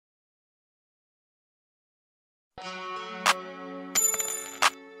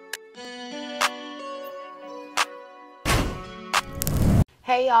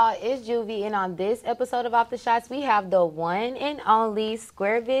Hey y'all, it's Juvie, and on this episode of Awftheshots, we have the one and only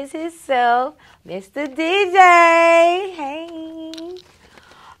SqBizz himself, Mr. DJ. Hey.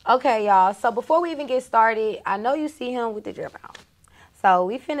 Okay, y'all, so before we even get started, I know you see him with the drip out. So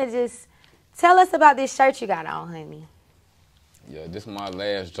we finna just tell us about this shirt you got on, honey. Yeah, this is my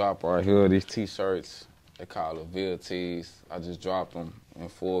last drop right here. These t-shirts, they call it Ville tees. I just dropped them in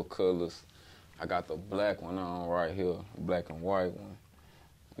 4 colors. I got the black one on right here, black and white one.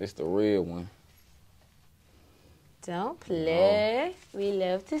 It's the red one. Don't play. We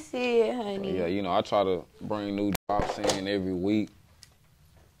love to see it, honey. Yeah, you know, I try to bring new drops in every week.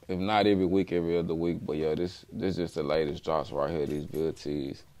 If not every week, every other week. But yeah, this just the latest drops right here, these Ville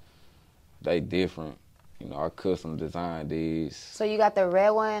tees. They different. You know, I custom designed these. So you got the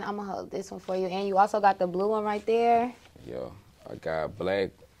red one. I'm going to hold this one for you. And you also got the blue one right there. Yeah, I got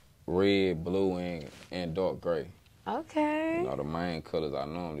black, red, blue, and dark gray. Okay. You know, the main colors I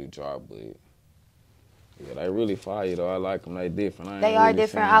normally drop, but yeah, they really fire though. I like them. They different. They are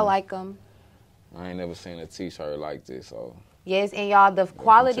different. I like them. I ain't never seen a t-shirt like this, so. Yes, and y'all, the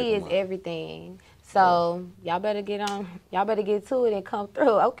quality is everything. So y'all better get on. Y'all better get to it and come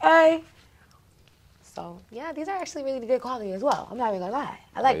through, okay? So yeah, these are actually really good quality as well. I'm not even gonna lie.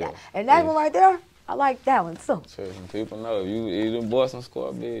 I like that. And that one right there, I like that one too. Sure, some people know. If you done bought some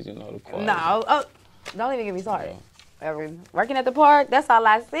SqBizz, you know the quality. No, don't even get me started. Working at the park, that's all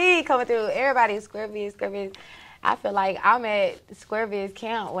I see coming through. Everybody's SqBizz. I feel like I'm at SqBizz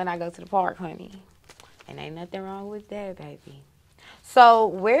camp when I go to the park, honey. And ain't nothing wrong with that, baby. So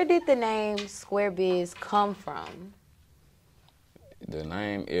where did the name SqBizz come from? The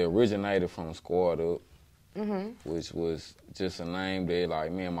name, it originated from Squad Up, which was just a name that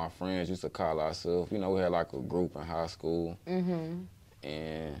like me and my friends used to call ourselves. You know, we had like a group in high school,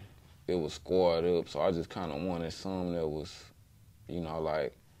 and it was Squad Up, so I just kind of wanted something that was, you know,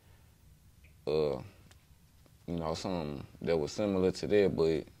 like, you know, something that was similar to that,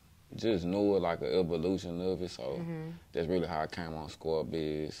 but just knew it like an evolution of it. So that's really how I came on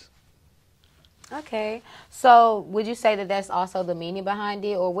SqBizz. Okay, so would you say that that's also the meaning behind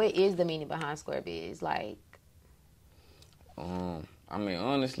it, or what is the meaning behind SqBizz? Like, I mean,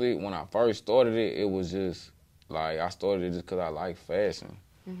 honestly, when I first started it, it was just like I started it just because I like fashion.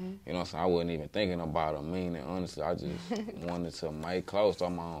 You know what I'm saying? I wasn't even thinking about a meaning. Honestly, I just wanted to make clothes,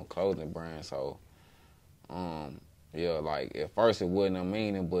 start my own clothing brand. So, yeah, like at first it wasn't a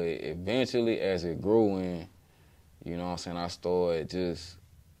meaning, but eventually as it grew in, you know what I'm saying, I started just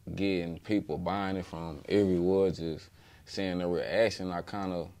getting people buying it from everywhere, just seeing the reaction. I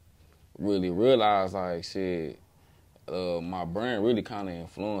kind of really realized, like, shit, my brand really kind of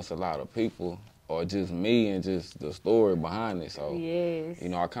influenced a lot of people, or just me and just the story behind it. So, you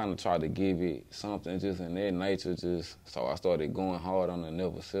know, I kind of tried to give it something just in that nature, just so I started going hard on the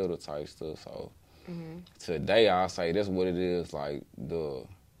never settle type stuff. So today I say that's what it is, like the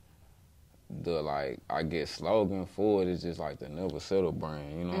like, I guess, slogan for it is just like the never settle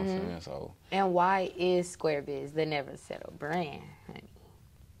brand, you know what I'm saying? So. And why is SqBizz the never settle brand,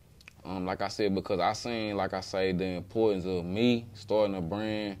 honey? Like I said, because I seen, like I say, the importance of me starting a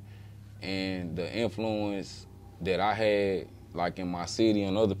brand and the influence that I had, like in my city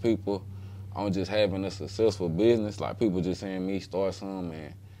and other people, on just having a successful business. Like people just seeing me start something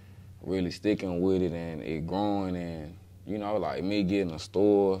and really sticking with it and it growing, and you know, like me getting a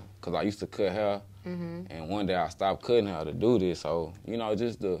store, because I used to cut hair, and one day I stopped cutting hair to do this. So, you know,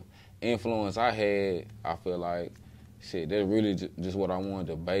 just the influence I had, I feel like, shit, that's really just what I wanted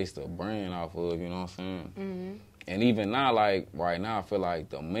to base the brand off of, you know what I'm saying? And even now, like, right now, I feel like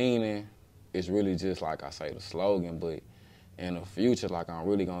the meaning is really just, like I say, the slogan, but in the future, like, I'm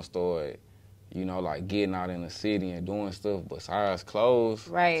really going to start, you know, like, getting out in the city and doing stuff besides clothes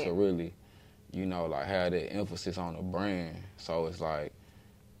to really, you know, like, have that emphasis on the brand. So it's like,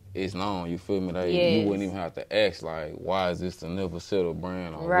 it's known, you feel me? Like, you wouldn't even have to ask, like, why is this the never settle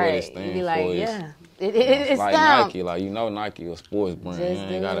brand, or what it stands be like, for. Yeah, it's like Nike, like, you know Nike a sports brand. Just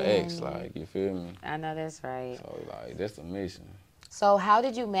you ain't got to ask, like, you feel me? I know that's right. So, like, that's the mission. So how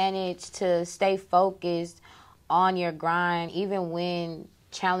did you manage to stay focused on your grind, even when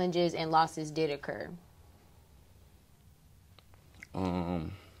challenges and losses did occur? I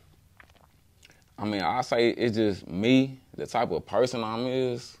mean, I say it's just me, the type of person I'm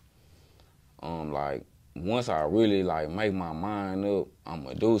is. Like, once I really, like, make my mind up, I'm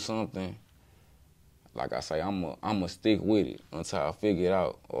going to do something, like I say, I'm going to stick with it until I figure it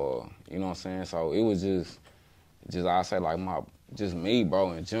out, or, you know what I'm saying? So it was just I say, like, just me,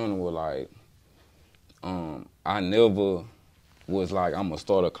 bro, in general, like, I never was like, I'm going to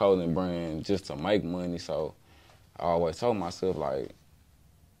start a clothing brand just to make money. So I always told myself, like,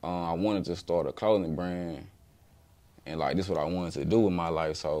 I wanted to start a clothing brand, and like this is what I wanted to do with my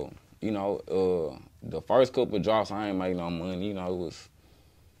life. So the first couple of drops, I ain't make no money. It was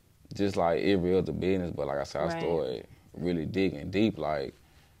just like every other business. But like I said, I started really digging deep. Like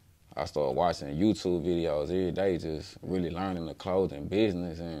I started watching YouTube videos every day, just really learning the clothing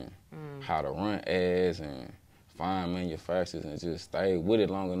business and how to run ads and find manufacturers, and just stay with it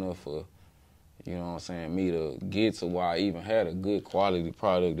long enough for, me to get to where I even had a good quality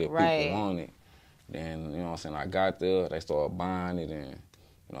product that people wanted. Then, I got there, they started buying it,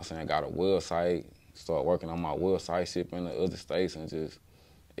 and, got a website, started working on my website, shipping to other states, and just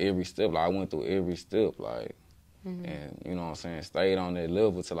every step, I went through every step, and, stayed on that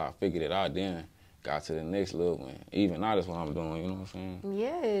level till I figured it out, then got to the next level, and even now that's what I'm doing, you know what I'm saying?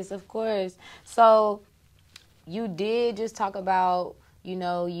 Yes, of course. So you did just talk about,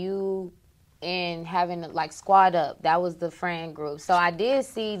 you and having like Squad Up. That was the friend group. So I did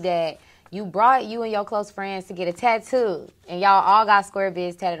see that you brought you and your close friends to get a tattoo, and y'all all got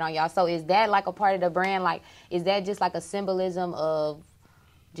SqBizz tatted on y'all. So is that like a part of the brand? Like, is that just like a symbolism of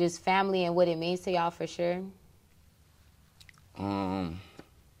just family and what it means to y'all for sure? Or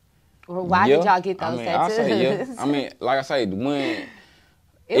why did y'all get those tattoos? I mean, like I say, when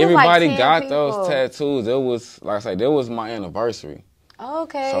everybody like got those tattoos, there was my anniversary.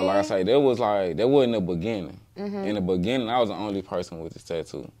 Okay. So like I say, that wasn't the beginning. In the beginning, I was the only person with this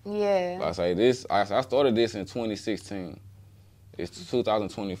tattoo. Yeah. Like I started this in 2016. It's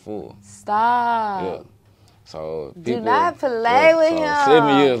 2024. Stop. Yeah. So do not play with him.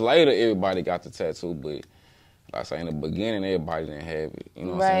 7 years later, everybody got the tattoo, but like I say, in the beginning, everybody didn't have it. You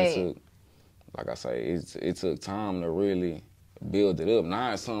know what I'm saying? It took time to really build it up.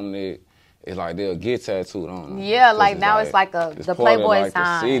 Now it's something that it's like they'll get tattooed on them. Yeah, like now it's like the Playboy sign.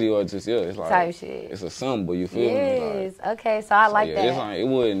 The city or just, it's like type shit. It's a symbol, you feel me? Yes, okay, so I like that. It's like, it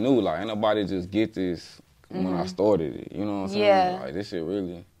wasn't new, like ain't nobody just get this when I started it. You know what I'm saying? Yeah. Like this shit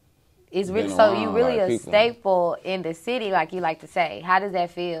really. It's really so you really a staple in the city, like you like to say. How does that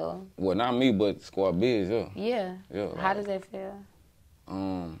feel? Well, not me, but SqBizz, yeah. Yeah. How does that feel?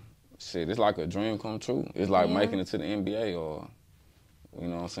 Shit, it's like a dream come true. It's like making it to the NBA or, you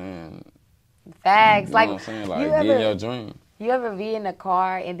know what I'm saying? Facts. You know what I'm saying? Like getting your dream. You ever be in the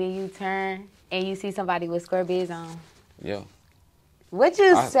car and then you turn and you see somebody with SqBizz on? Yeah. What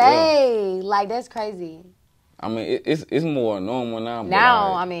you say? Yeah. Like that's crazy. I mean, it's more normal now.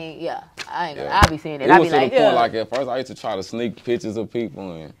 Now, I mean, yeah, I'll be seeing it. I'll be like, to the point, like at first I used to try to sneak pictures of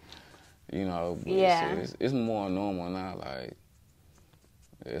people, and but it's more normal now. Like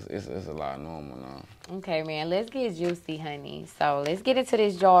it's a lot normal now. Okay, man, let's get juicy, honey. So let's get into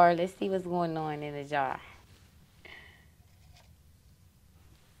this jar. Let's see what's going on in the jar.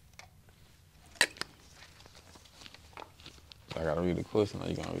 I gotta read the question, or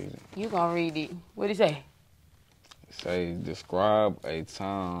you gonna read it? You gonna read it. What'd it say? Say, describe a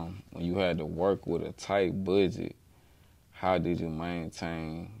time when you had to work with a tight budget. How did you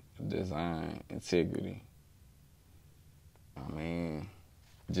maintain design integrity? I mean,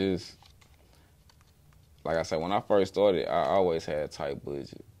 just like I said, when I first started, I always had a tight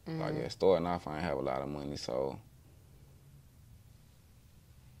budget. Like at starting off, I didn't have a lot of money, so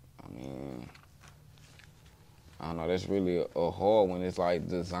I mean, I don't know. That's really a hard one. It's like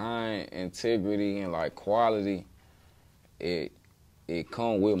design integrity and like quality. It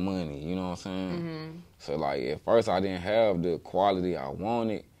come with money, you know what I'm saying? So like at first I didn't have the quality I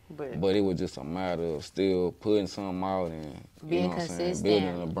wanted, but it was just a matter of still putting something out and being consistent,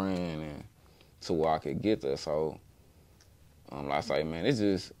 building a brand and to where I could get there. So like I say, man, it's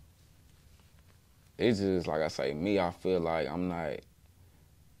just like I say, me, I feel like I'm not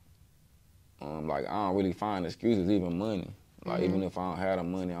like I don't really find excuses, even money. Like even if I don't have the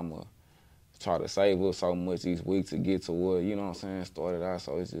money, I'ma try to save up so much each week to get to what, you know what I'm saying, started out.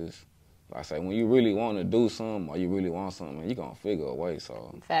 So it's just, like I say, when you really want to do something or you really want something, you're going to figure a way.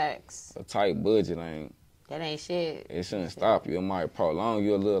 So facts. A tight budget that ain't shit. It shouldn't stop you. It might prolong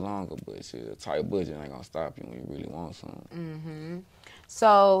you a little longer, but shit, a tight budget ain't going to stop you when you really want something.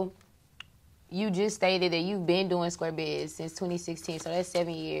 So you just stated that you've been doing SqBizz since 2016, so that's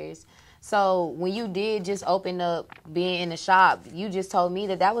 7 years. So when you did just open up being in the shop, you just told me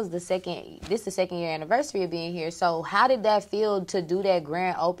that was the second year anniversary of being here. So how did that feel to do that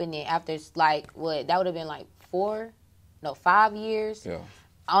grand opening after like what, that would have been like 5 years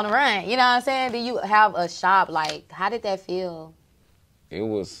on the run, you know what I'm saying? Then you have a shop, like how did that feel? It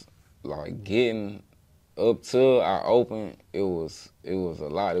was like getting up till I opened, it was a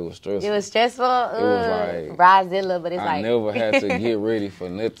lot. It was stressful. It was stressful? It was like Bridezilla, but it's I never had to get ready for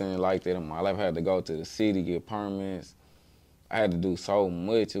nothing like that in my life. I had to go to the city, get permits. I had to do so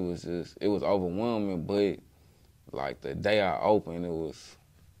much. It was overwhelming. But like the day I opened, it was,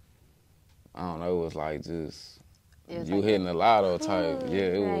 I don't know, it was like just you like hitting a lotto type. Yeah,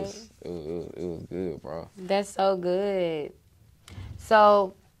 it was good, bro. That's so good.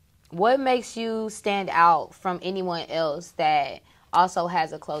 So, what makes you stand out from anyone else that also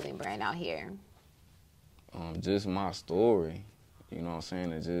has a clothing brand out here? Just my story. You know what I'm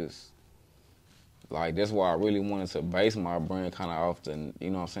saying? It just, like, that's why I really wanted to base my brand kind of off the, you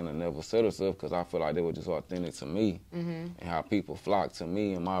know what I'm saying, the never settle stuff, because I feel like they were just authentic to me and how people flock to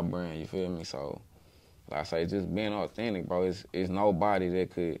me and my brand, you feel me? So, like I say, just being authentic, bro, it's nobody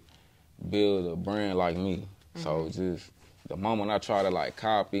that could build a brand like me. So, just the moment I try to, like,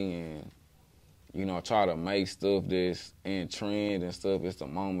 copy and, you know, try to make stuff that's in trend and stuff, it's the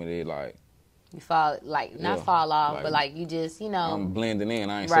moment it, like, you fall, like, not fall off, like, but, like, you just, you know. I'm blending in.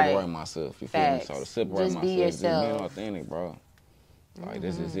 I ain't separating myself. You feel me? So to separate just myself, be yourself. Just being authentic, bro. Like,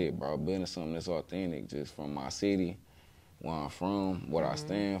 this is it, bro. Building something that's authentic just from my city, where I'm from, what I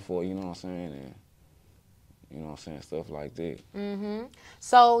stand for, you know what I'm saying? And, you know what I'm saying? Stuff like that.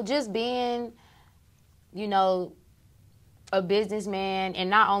 So just being, you know, a businessman, and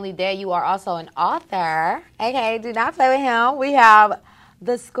not only that, you are also an author. Okay, do not play with him. We have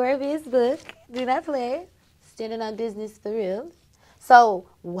the SqBizz book. Do not play. Standing on business for real. So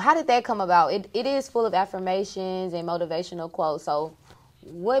how did that come about? It is full of affirmations and motivational quotes. So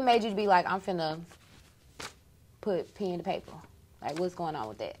what made you be like, I'm finna put pen to paper? Like, what's going on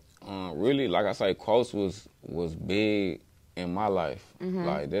with that? Really, like I say, quotes was big in my life.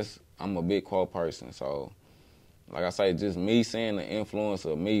 Like, I'm a big quote person. So, like I say, just me seeing the influence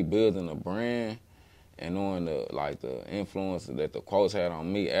of me building a brand and knowing the influence that the quotes had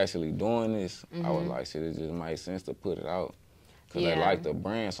on me actually doing this, I was like, shit, it just made sense to put it out. Because I like the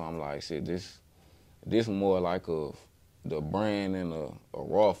brand, so I'm like, shit, this more like the brand in a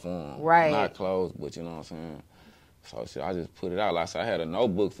raw form. Right. Not clothes, but you know what I'm saying? So shit, I just put it out. Like I said, I had a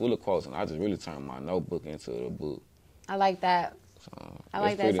notebook full of quotes, and I just really turned my notebook into the book. I like that. So I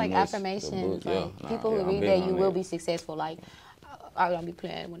like that. It's like affirmations. Like, people who read that, you will be successful. Like, I don't be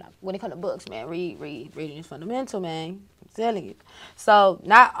playing when it comes to books, man. Reading is fundamental, man. I'm telling you. So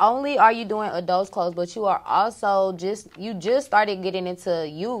not only are you doing adults clothes, but you are also you just started getting into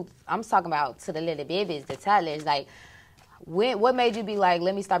youth. I'm talking about to the little babies, the toddlers. Like, what made you be like,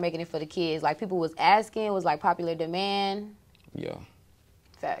 let me start making it for the kids? Like, people was asking, was like popular demand. Yeah.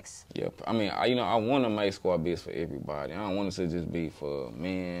 Facts. Yeah. I mean, I want to make SqBizz for everybody. I don't want it to just be for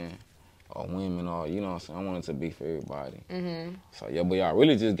men or women, or, you know what I'm saying? I want it to be for everybody. So, yeah, but I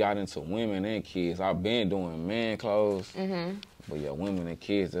really just got into women and kids. I've been doing men clothes, but, yeah, women and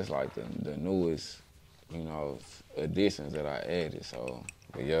kids, that's like the newest, you know, additions that I added. So,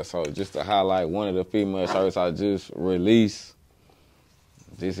 but, yeah, so just to highlight one of the female shirts I just released,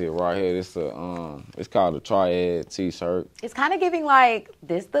 this here right here, it's called a Triad T-shirt. It's kind of giving like,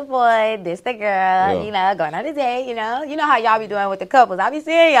 this the boy, this the girl, you know, going on a date, you know. You know how y'all be doing with the couples. I be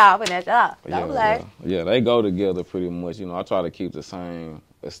seeing y'all putting that up. Yeah, they go together pretty much. You know, I try to keep the same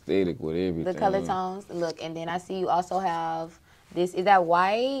aesthetic with everything. The color tones. Look, and then I see you also have this. Is that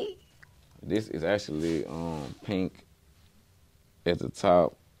white? This is actually pink at the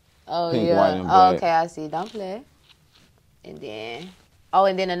top. Oh, pink, yeah. white, and black. Oh, okay, I see. Don't play. And then... Oh,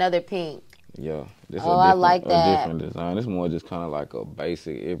 and then another pink. Yeah. I like that. A different design. It's more just kind of like a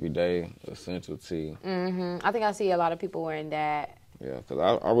basic, everyday, essential tee. I think I see a lot of people wearing that. Yeah, because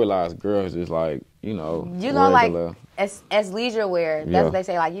I realize girls just like, you know, regular. Like, as leisure wear. That's what they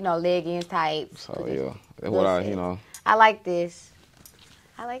say, like, you know, leggings, tights. So, yeah. That's what you know. I like this.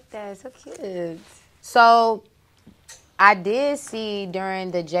 I like that. So cute. So... I did see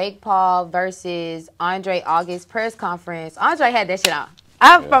during the Jake Paul versus Andre August press conference, Andre had that shit on.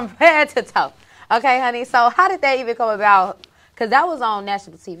 I'm from head to toe. Okay, honey? So how did that even come about? Because that was on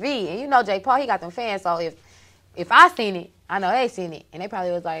national TV. And you know Jake Paul, he got them fans. So if I seen it, I know they seen it. And they probably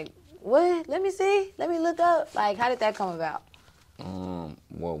was like, what? Let me see. Let me look up. Like, how did that come about?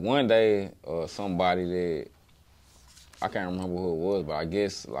 Well, one day, somebody that, I can't remember who it was, but I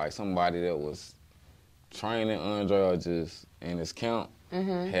guess like somebody that was training Andre or just in his camp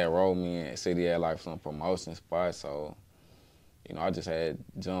had rolled me and said he had like some promotion spots. So, you know, I just had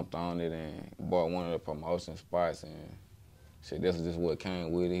jumped on it and bought one of the promotion spots, and shit, this is just what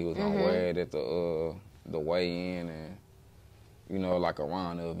came with it. He was gonna wear it at the weigh-in and, you know, like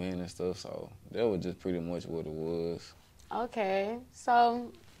around the event and stuff. So that was just pretty much what it was. Okay,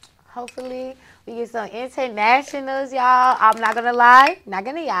 so hopefully we get some internationals, y'all. I'm not gonna lie, not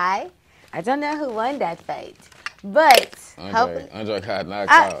gonna lie. I don't know who won that fight, but Andre got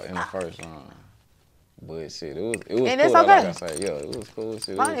knocked out in the first round. But shit, it was And cool. it's Though, okay. Like I said, yeah, it was cool.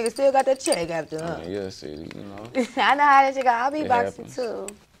 Shit, My nigga still got that check after, huh? yeah, shit, you know. I know how that shit go. I'll be It boxing happens. too.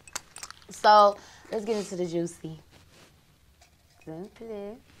 So let's get into the juicy.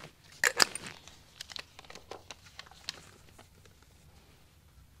 Simply.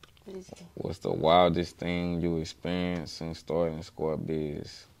 What is it? What's the wildest thing you experienced since starting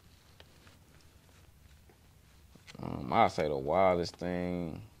SqBizz? I'd say the wildest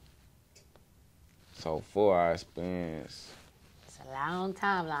thing so far I experienced. It's a long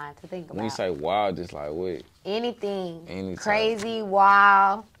timeline to think about. When you say wild, it's like what? Anything. Any Crazy,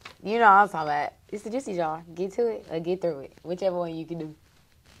 wild. You know what I'm talking about. It's the juicy jar. Get to it or get through it. Whichever one you can do.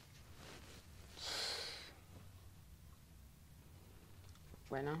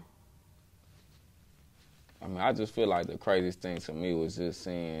 Right now? I mean, I just feel like the craziest thing to me was just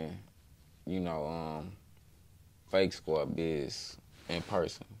seeing, fake SqBizz in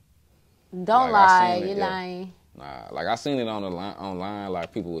person. Don't Like, I lie. seen it, You're yeah. lying. Nah, like I seen it online,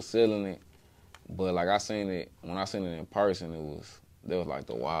 like people were selling it, but like when I seen it in person, that was like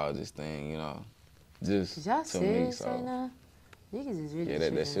the wildest thing, just Y'all to me. serious So right now? Niggas is really yeah,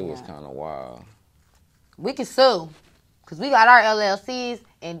 that shit tripping was out. kind of wild. We can sue. Because we got our LLCs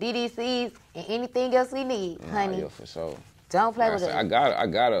and DDCs and anything else we need, Nah, honey. yeah, for sure. Don't play Like with I said, us. I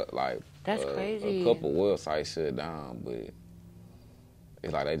got That's a crazy. couple websites shut down, but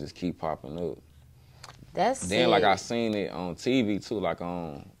it's like they just keep popping up. That's Then like I sick. seen it on TV too, like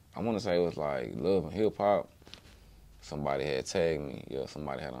on I want to say it was like Love and Hip Hop. Somebody had tagged me. Yeah,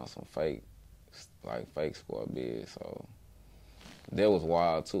 somebody had on some fake SqBizz. So that was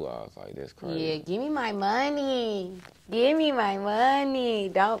wild too. I was like, that's crazy. Yeah, give me my money. Give me my money.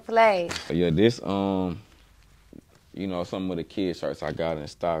 Don't play. Yeah, this some of the kid shirts I got in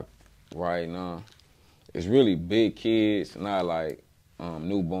stock right now. It's really big kids, not like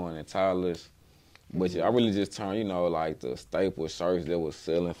newborn and toddlers. But yeah, I really just turned, like the staple shirts that was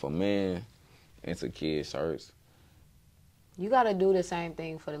selling for men into kid shirts. You got to do the same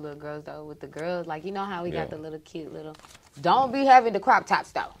thing for the little girls, though. With the girls, like, you know how we got Yeah. the little cute little... Don't be having the crop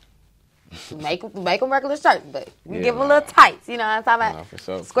tops, though. Make them regular shirts, but you Yeah, give them nah. little tights. You know what I'm talking about? Nah, for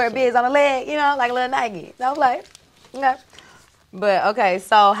sure, for SqBizz on the leg, like a little Nike. Don't play. Okay. But, okay,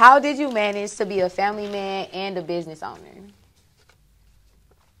 so how did you manage to be a family man and a business owner?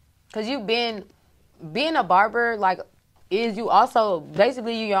 Because you've being a barber, like, is you also,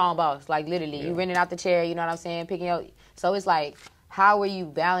 basically you your own boss. Like, literally, you Yeah. renting out the chair, you know what I'm saying? Picking up. So it's like, how were you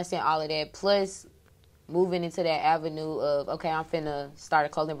balancing all of that? Plus, moving into that avenue of, okay, I'm finna start a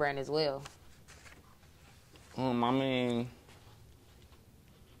clothing brand as well. I mean,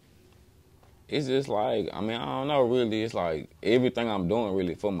 it's just like, I don't know, really. It's like everything I'm doing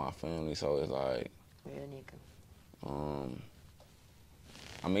really for my family. So it's like, Real nigga.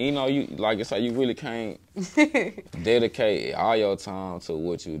 you like I say, you really can't dedicate all your time to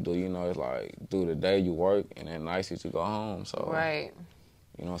what you do. It's like through the day you work and then night that you go home. So Right.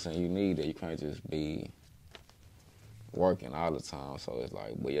 you know what I'm saying? You need that. You can't just be working all the time. So it's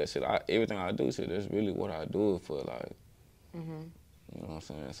like, but yeah, shit, everything I do, shit, that's really what I do it for. Like, Mm-hmm. you know what I'm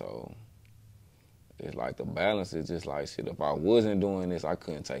saying? So it's like the balance is just like, shit, if I wasn't doing this, I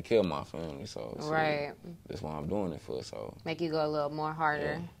couldn't take care of my family. So shit, Right. that's what I'm doing it for. So Make you go a little more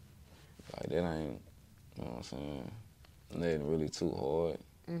harder. like that ain't, you know what I'm saying? Nothing really too hard.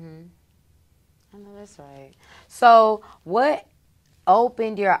 Mm-hmm. I know that's right. So what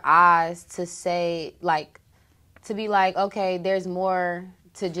opened your eyes to say, like, to be like, okay, there's more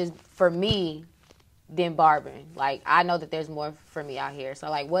to just, for me, than barbering. Like, I know that there's more for me out here. So,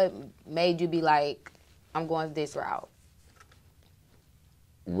 like, what made you be like, I'm going this route?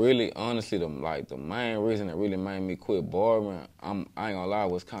 Really, honestly, the main reason that really made me quit barbering, I ain't gonna lie,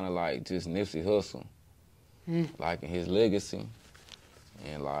 was kind of like just Nipsey Hussle, like in his legacy.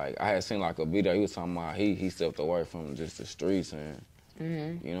 And like I had seen like a video, he was talking about he stepped away from just the streets and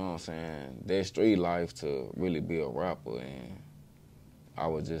you know what I'm saying, that street life to really be a rapper. And I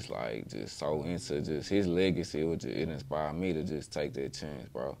was just like so into just his legacy. It inspired me to just take that chance,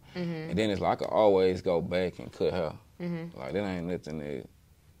 bro. And then it's like I could always go back and cut hair. Like that ain't nothing that.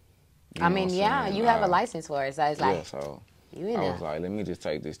 I mean, yeah, you have a license for it. So it's like, yeah, so you in I there. was like, let me just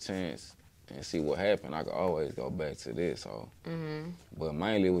take this chance and see what happened. I could always go back to this. So, but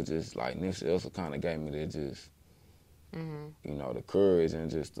mainly it was just like Nipsey Hussle kind of gave me that just, the courage and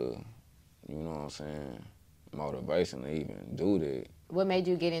just the, you know what I'm saying, motivation to even do that. What made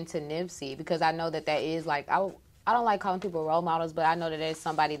you get into Nipsey? Because I know that is like, I don't like calling people role models, but I know that there's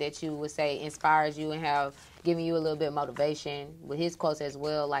somebody that you would say inspires you and have given you a little bit of motivation with his quotes as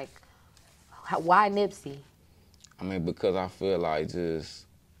well. Like, why Nipsey? I mean, because I feel like just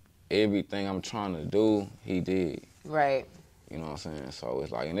everything I'm trying to do, he did. Right. You know what I'm saying? So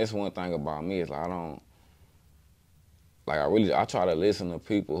it's like, and that's one thing about me is like I try to listen to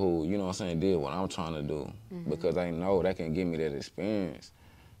people who, you know what I'm saying, did what I'm trying to do because they know they can give me that experience.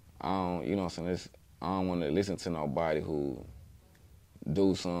 You know what I'm saying? I don't want to listen to nobody who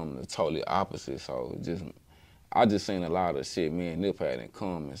do something totally opposite. So I just seen a lot of shit me and Nip had in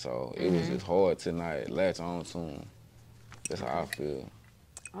common. So it was just hard to not latch on to him. That's how I feel.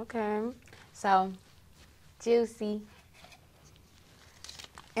 Okay. So, Juicy.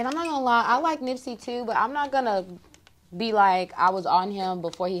 And I'm not gonna lie, I like Nipsey too, but I'm not gonna be like I was on him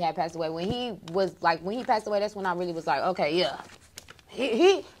before he had passed away. When he passed away, that's when I really was like, okay, yeah.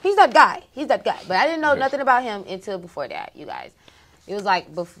 He's that guy. He's that guy. But I didn't know nothing about him until before that, you guys. It was like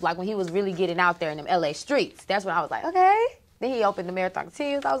when he was really getting out there in them LA streets. That's when I was like, okay. Then he opened the Marathon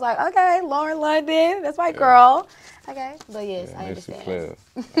Teams. I was like, okay, Lauren London, that's my girl. Okay, but yes, I understand.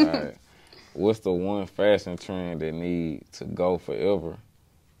 All right. What's the one fashion trend that need to go forever?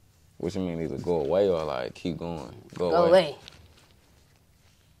 What you mean, either go away or like keep going? Go away.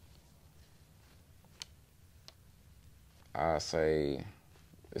 I say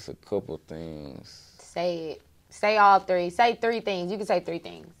it's a couple things. Say it. Say all three. Say three things. You can say three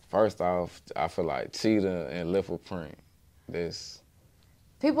things. First off, I feel like cheetah and leopard print.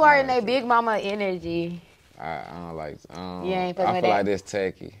 People are in their big mama energy. I don't like. You ain't fucking I with feel that? like that's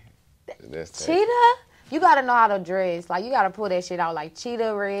tacky. Cheetah? You gotta know how to dress. Like you gotta pull that shit out like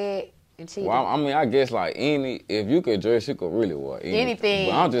cheetah red and cheetah. Well, I mean, I guess like if you could dress, you could really wear anything.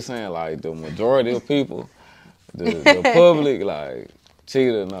 But I'm just saying like the majority of people, the public, like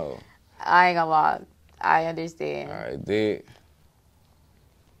cheetah, no. I ain't gonna lie. I understand. All right,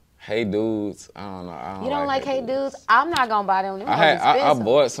 Hey Dudes, I don't know. You don't like Hey Dudes? I'm not gonna buy them. I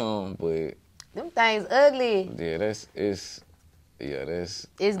bought some, but them things ugly. Yeah,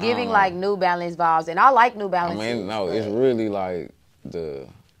 it's giving like New Balance vibes, and I like New Balance. I mean, no, it's really like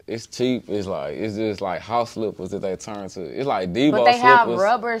it's cheap. It's just like house slippers that they turn to. It's like Devo slippers. But they have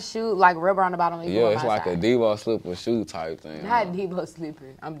rubber on the bottom. Yeah, it's like a Devo slipper shoe type thing. Not Devo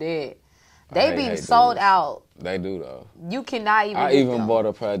slipper. I'm dead. They be sold out. They do though. You cannot even. I even bought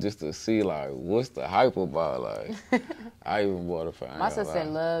a pair just to see like what's the hype about. Like I even bought a pair. My sister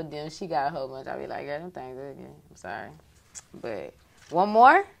loved them. She got a whole bunch. I be like, girl, them things good. I'm sorry, but one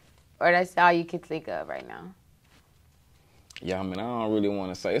more, or that's all you can think of right now. Yeah, I mean, I don't really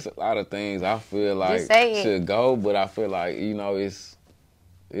want to say. It's a lot of things I feel like should go, but I feel like it's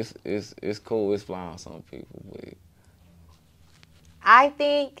cool. It's flying on some people, but I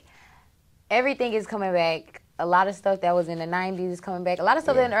think everything is coming back. A lot of stuff that was in the 90s is coming back. A lot of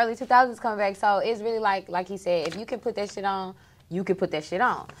stuff in the early 2000s is coming back. So it's really like he said, if you can put that shit on, you can put that shit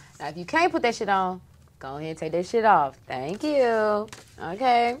on. Now, if you can't put that shit on, go ahead and take that shit off. Thank you.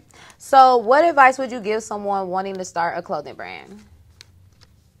 Okay. So what advice would you give someone wanting to start a clothing brand?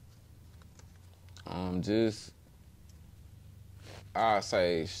 I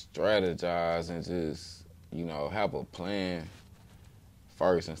say strategize and just, have a plan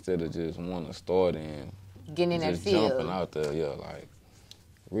first instead of just wanting to start and getting in that field. Jumping out there, like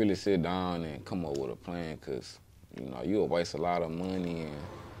really sit down and come up with a plan because, you'll waste a lot of money and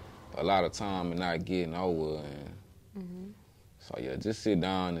a lot of time and not getting over. And so, just sit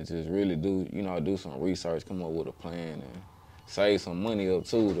down and just really do some research, come up with a plan and save some money up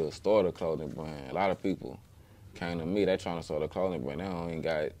too to start a clothing brand. A lot of people came to me, they trying to start a clothing brand, they only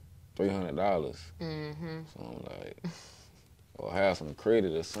got $300. So I'm like, or have some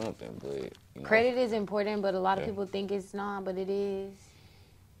credit or something, but credit is important, but a lot of people think it's not, but it is.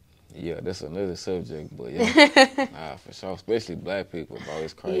 Yeah, that's another subject, but nah, for sure, especially black people, bro,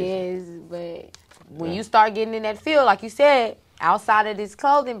 it's crazy. Yes, but when you start getting in that field, like you said, outside of this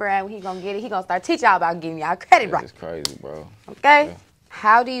clothing brand, he gonna start teaching y'all about getting y'all credit right. It's crazy, bro. Okay. Yeah.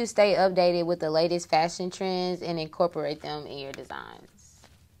 How do you stay updated with the latest fashion trends and incorporate them in your designs?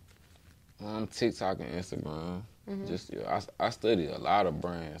 TikTok and Instagram. I study a lot of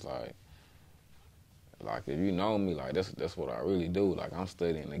brands. Like if you know me, like that's what I really do. Like I'm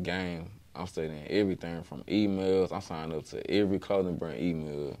studying the game. I'm studying everything from emails. I'm signing up to every clothing brand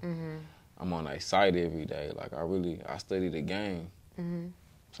email. I'm on their site every day. Like I study the game.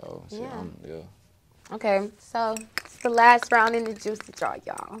 So Okay, so it's the last round in the juicy draw,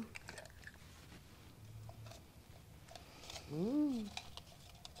 y'all.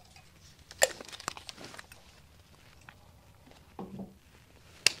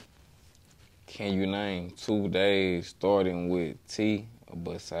 Can you name 2 days starting with T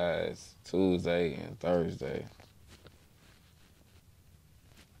besides Tuesday and Thursday?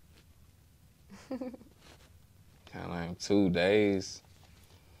 Can I name 2 days?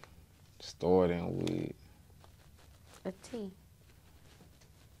 Starting with a T.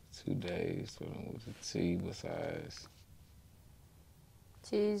 2 days, starting with a T besides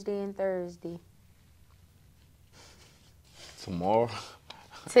Tuesday and Thursday. tomorrow.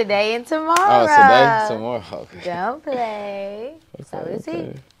 Today and tomorrow. Oh, today? Tomorrow. Okay. Don't play. So is he.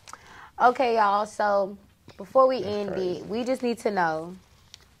 Okay. Okay, y'all. So before we That's end crazy. it, we just need to know,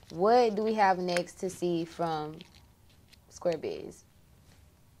 what do we have next to see from SqBizz?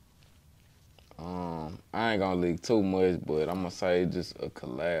 I ain't gonna leak too much, but I'm gonna say just a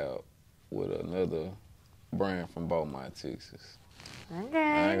collab with another brand from Beaumont, Texas. Okay.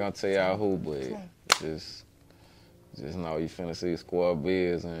 I ain't gonna tell y'all who, but just know you finna see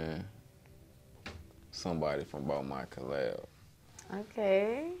SqBizz and somebody from Beaumont collab.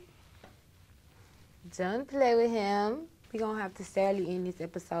 Okay. Don't play with him. We're going to have to sadly end this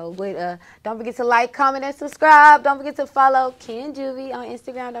episode. But don't forget to like, comment, and subscribe. Don't forget to follow Ken Juvie on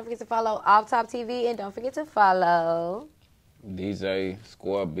Instagram. Don't forget to follow Awftop TV. And don't forget to follow DJ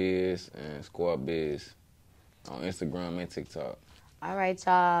SqBizz and SqBizz on Instagram and TikTok. All right,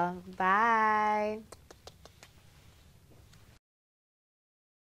 y'all. Bye.